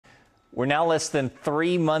We're now less than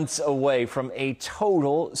 3 months away from a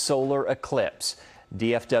total solar eclipse.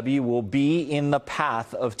 DFW will be in the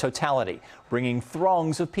path of totality, bringing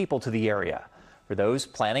throngs of people to the area. For those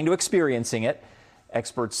planning to experiencing it,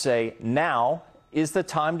 experts say now is the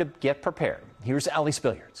time to get prepared. Here's Ali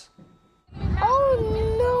Spilliards.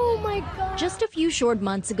 Oh no, my God. Just a few short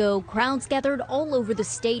months ago, crowds gathered all over the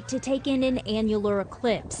state to take in an annular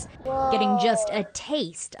eclipse, getting just a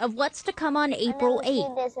taste of what's to come on April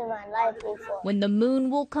 8th, This in my life before. when the moon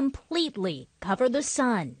will completely cover the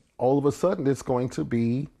sun. All of a sudden, it's going to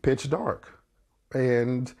be pitch dark,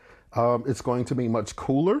 and it's going to be much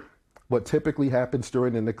cooler. What typically happens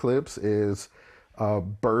during an eclipse is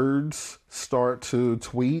birds start to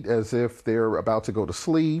tweet as if they're about to go to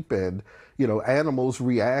sleep, and animals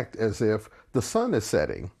react as if the sun is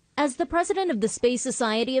setting. As the president of the Space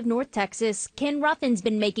Society of North Texas, Ken Ruffin's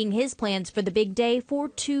been making his plans for the big day for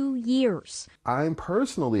 2 years. I'm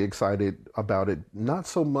personally excited about it, not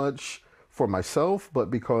so much for myself, but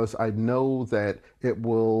because I know that it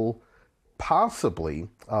will possibly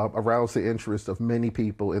arouse the interest of many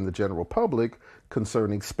people in the general public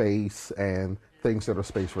concerning space and things that are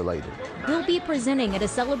space related. He'll be presenting at a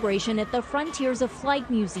celebration at the Frontiers of Flight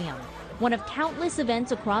Museum, one of countless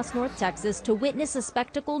events across North Texas to witness a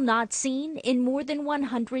spectacle not seen in more than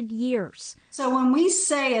 100 years. So when we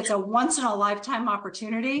say it's a once-in-a-lifetime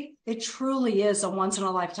opportunity, it truly is a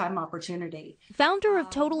once-in-a-lifetime opportunity. Founder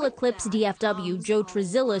of Total Eclipse DFW, Joe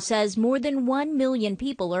Trizila, says more than 1 million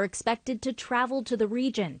people are expected to travel to the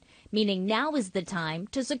region, meaning now is the time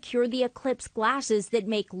to secure the Eclipse glasses that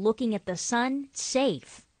make looking at the sun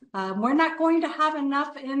safe. We're not going to have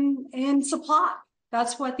enough in supply.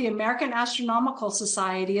 That's what the American Astronomical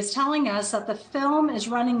Society is telling us, that the film is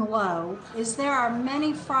running low. There are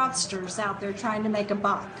many fraudsters out there trying to make a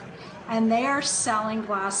buck, and they are selling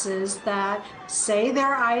glasses that say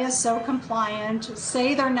they're ISO compliant,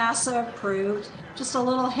 say they're NASA approved. Just a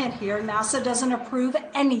little hint here, NASA doesn't approve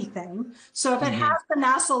anything. So if it has the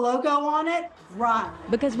NASA logo on it, run.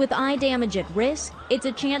 Because with eye damage at risk, it's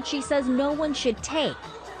a chance she says no one should take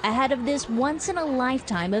ahead of this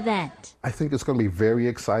once-in-a-lifetime event. I think it's going to be very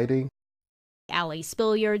exciting. Ali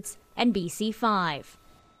Spilliards, NBC5.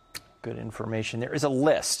 Good information. There is a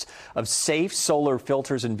list of safe solar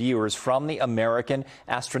filters and viewers from the American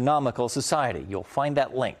Astronomical Society. You'll find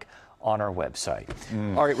that link on our website.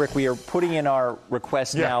 All right, Rick, we are putting in our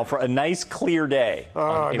request now for a nice clear day.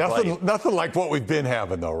 Nothing like what we've been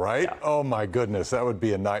having, though, right? Yeah. Oh, my goodness, that would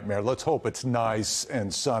be a nightmare. Let's hope it's nice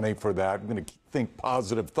and sunny for that. I'm going to think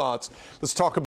positive thoughts. Let's talk about